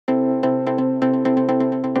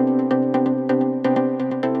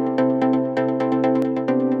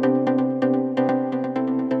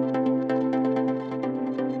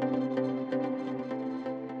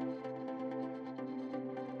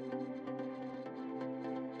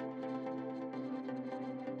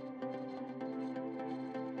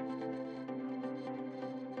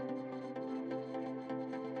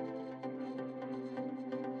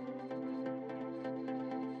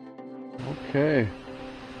Okay.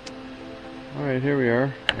 Alright, here we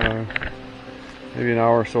are. Maybe an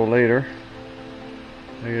hour or so later.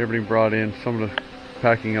 I get everything brought in. Some of the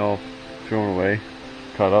packing all thrown away,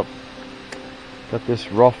 cut up. Got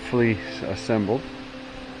this roughly assembled.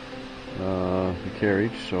 The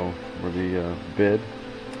carriage, or the bed.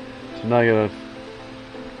 So now I gotta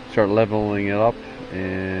start leveling it up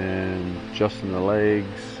and adjusting the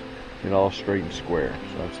legs, get all straight and square.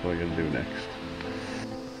 So that's what I'm gonna do next.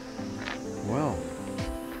 Well,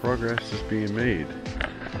 progress is being made.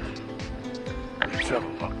 Let's have a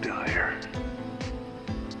look down here.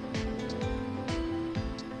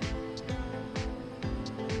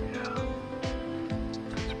 Yeah,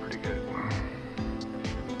 that's pretty good.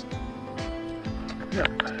 Yeah,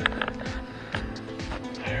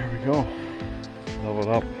 there we go. Level it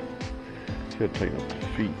up. Just gotta tighten up the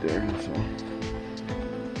feet there, so.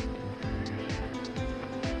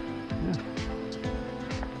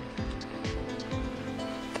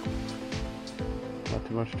 Not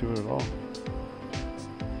too much to it at all.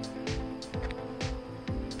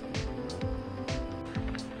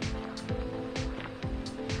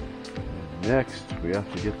 And next, we have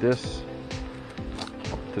to get this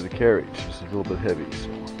up to the carriage. This is a little bit heavy, so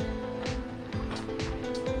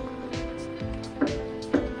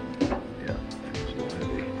yeah, it's a little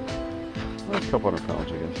heavy. Well, a couple hundred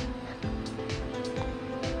pounds, I guess.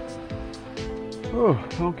 Oh,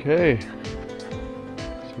 okay.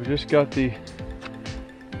 So we just got the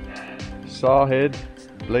saw head,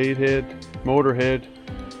 blade head, motor head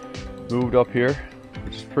moved up here,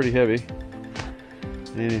 which is pretty heavy.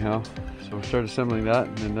 Anyhow, so we'll start assembling that,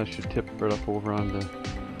 and then that should tip right up over on the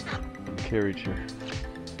carriage here.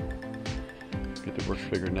 Get the work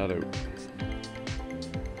figuring that out.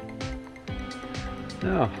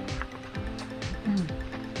 Now,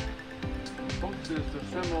 focus is to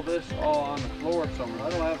assemble this all on the floor somewhere. I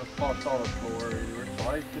don't have a solid floor anywhere, so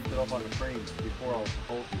I tipped it up on the frames before I was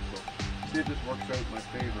supposed to. So see if this works out in my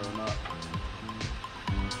favor or not.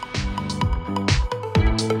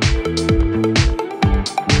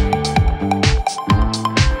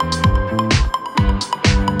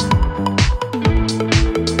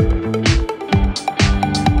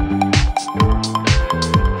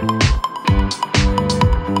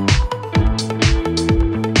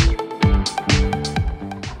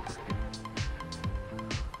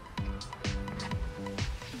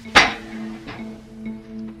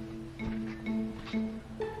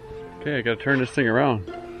 Okay, I gotta turn this thing around.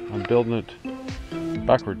 I'm building it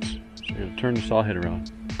backwards, so I gotta turn the saw head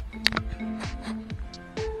around.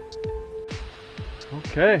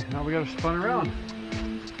 Okay, now we gotta spin around.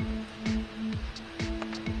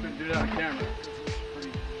 Couldn't do that on camera. This is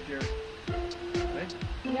pretty scary. Right?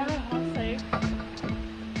 Yeah, I'll say.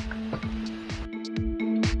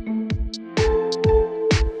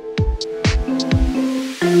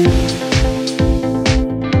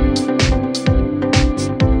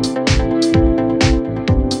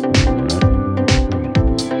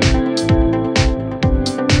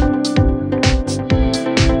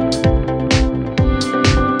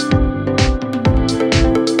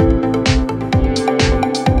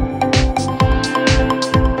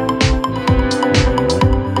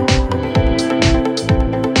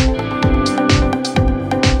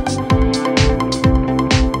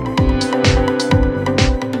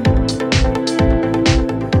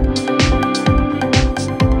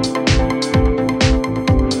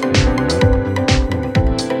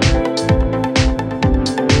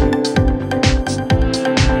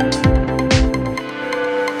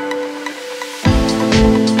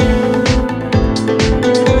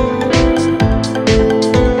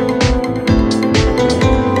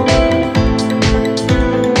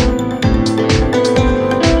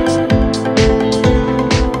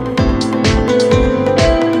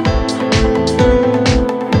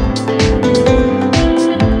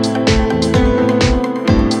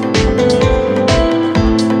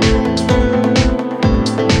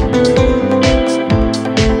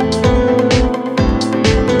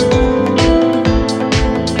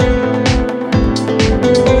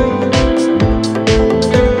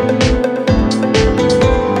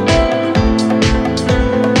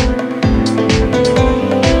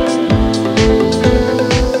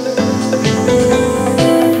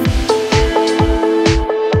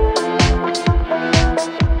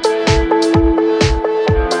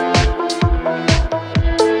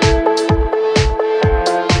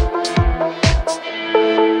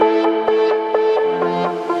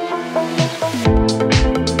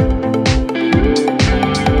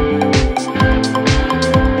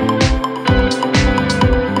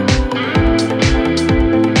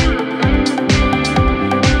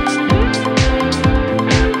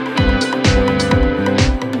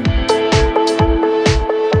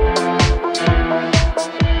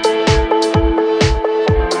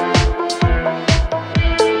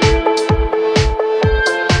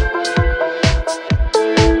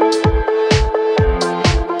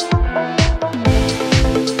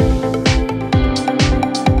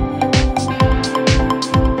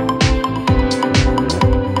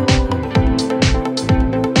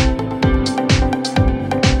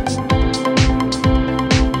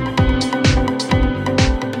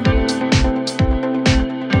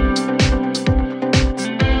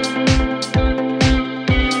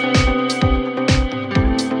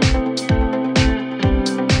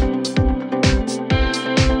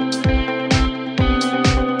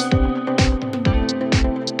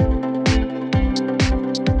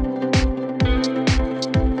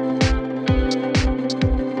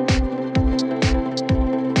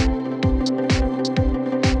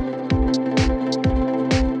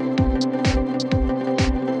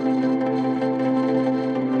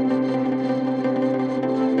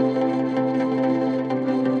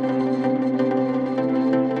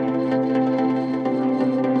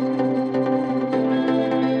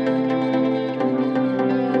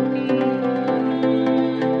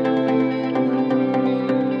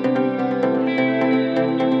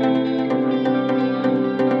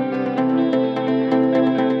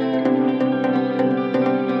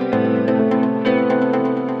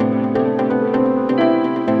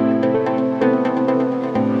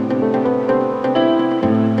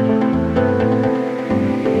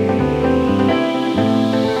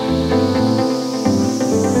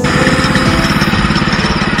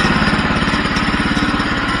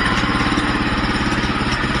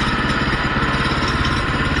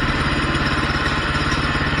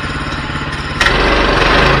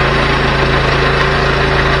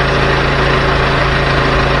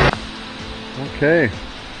 Okay,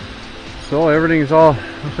 so everything's all,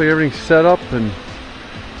 looks like everything's set up and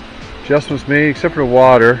adjustments made except for the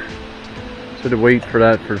water. So to wait for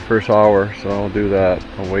that for the first hour, so I'll do that.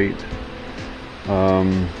 I'll wait.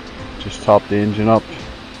 Just top the engine up.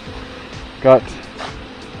 Got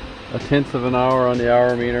a 1/10 of an hour on the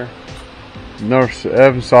hour meter. I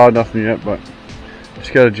haven't saw nothing yet, but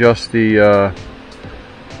just got to adjust the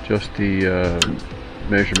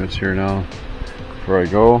measurements here now before I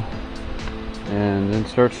go, and then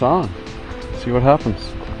start sawing. See what happens.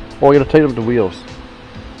 Oh, I got to tighten up the wheels.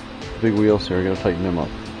 The big wheels here, I got to tighten them up.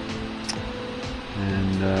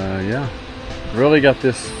 And yeah, really got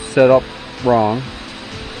this set up wrong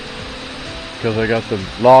because I got the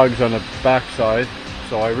logs on the back side.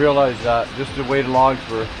 So I realized that just the way the logs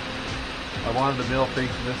were, I wanted the mill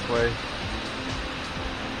facing this way.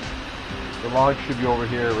 The log should be over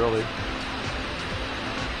here, really.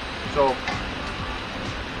 So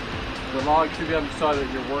the log should be on the side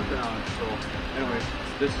that you're working on. So anyway,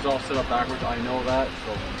 this is all set up backwards. I know that.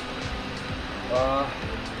 So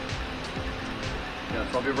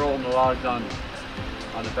yeah, so I'll be rolling the logs on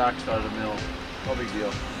the back side of the mill. No big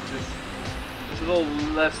deal. Just a little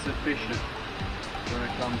less efficient when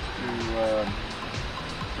it comes to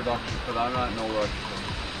production, but I'm not in no rush. So.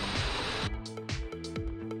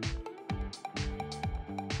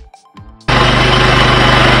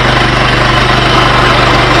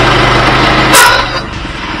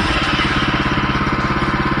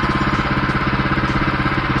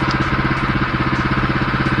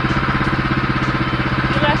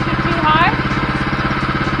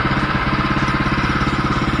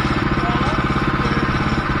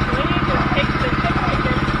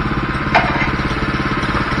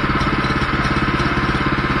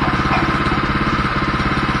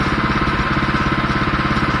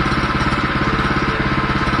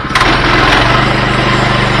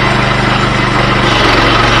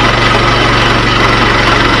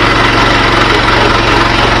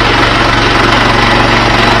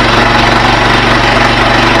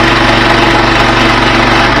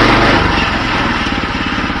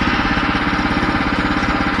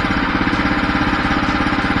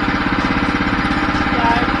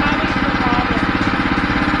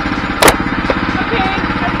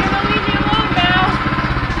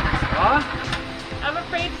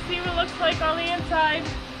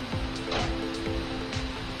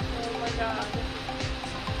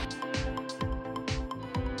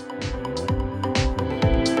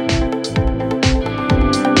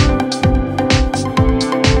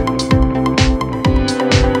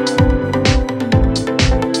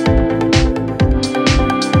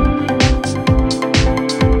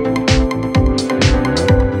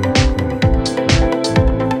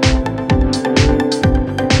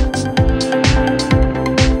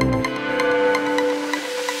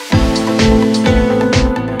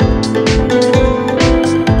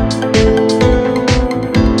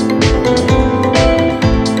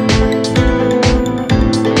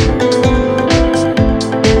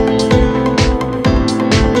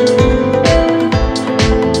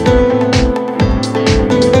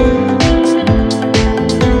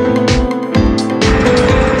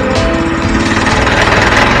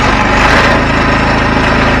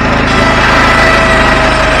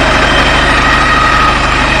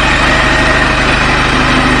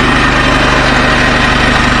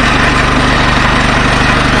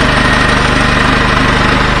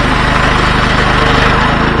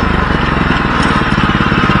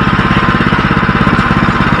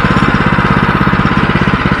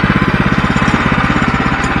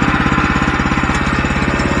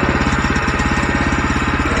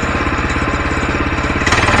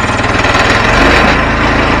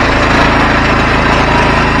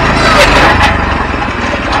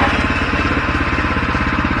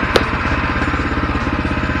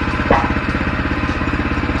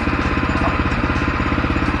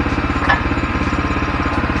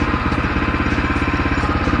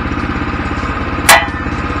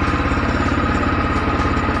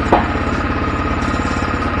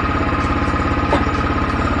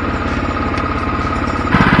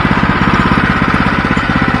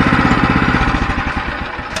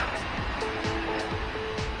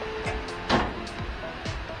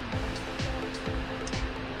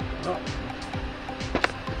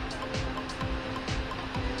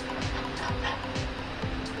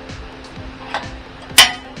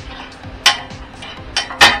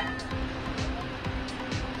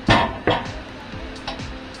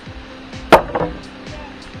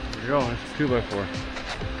 There you go, it's a 2x4.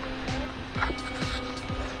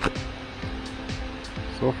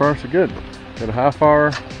 So far so good. Got a half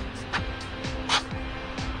hour.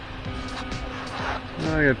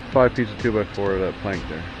 I got 5 pieces of 2x4 of that plank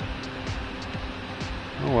there.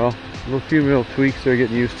 Oh well, a few little tweaks there,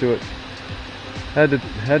 getting used to it. Had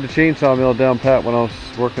the chainsaw mill down pat when I was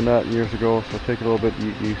working that years ago, so take a little bit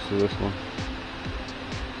to get used to this one.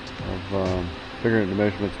 Of figuring out the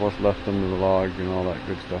measurements, what's left under the log and all that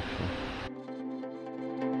good stuff. So.